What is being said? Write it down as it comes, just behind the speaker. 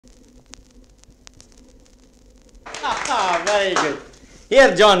Very good.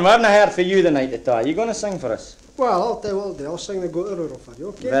 Here, John, we haven't heard for you tonight at all. You going to sing for us? Well, I'll tell you what I'll do. I'll sing the Go to Rural for you,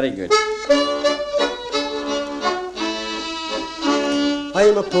 okay? Very good.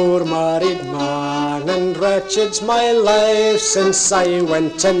 I'm a poor married man, and wretched's my life since I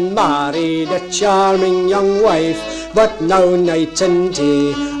went and married a charming young wife. But now night and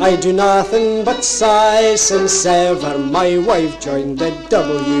day I do nothing but sigh since ever my wife joined the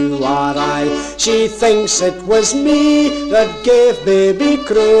W.R.I. She thinks it was me that gave baby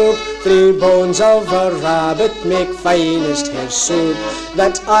croup, 3 bones of a rabbit make finest hair soup,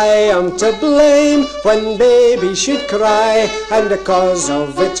 that I am to blame when baby should cry, and the cause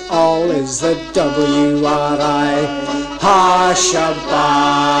of it all is the W.R.I.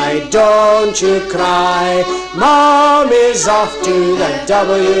 Hush-a-bye, don't you cry, Mommy's off to the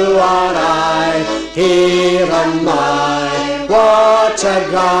W.R.I. Here am I, what a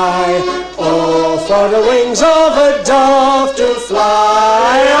guy, oh, for the wings of a dove to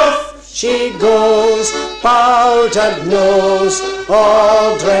fly. Off she goes, powdered nose,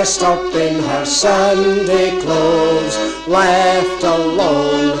 all dressed up in her Sunday clothes, left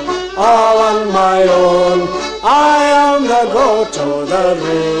alone, all on my own, I am the goat to the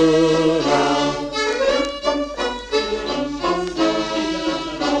rural.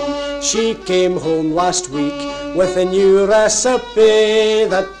 She came home last week with a new recipe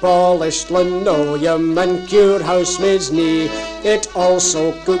that polished linoleum and cured housemaid's knee. It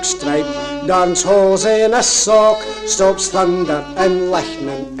also cooks stripe, darns holes in a sock, stops thunder and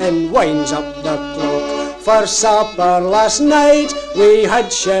lightning and winds up the clock. For supper last night we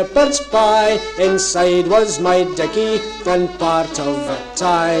had shepherd's pie, inside was my dickie and part of a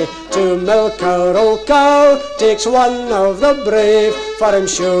tie. To milk a old cow takes one of the brave, for I'm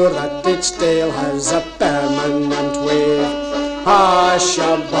sure that its tail has a permanent wave.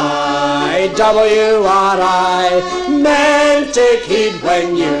 Hush-a-bye, W.R.I. Men take heed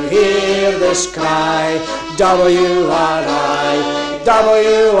when you hear this cry. W.R.I.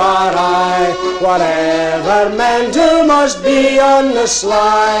 W.R.I. Whatever men do must be on the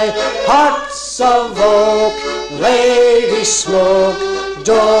sly. Hearts of oak, ladies smoke,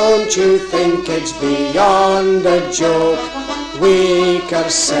 don't you think it's beyond a joke? Weaker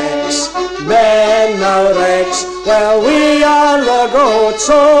sex, men are wrecks, well we are the goats,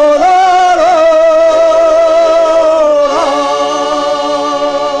 so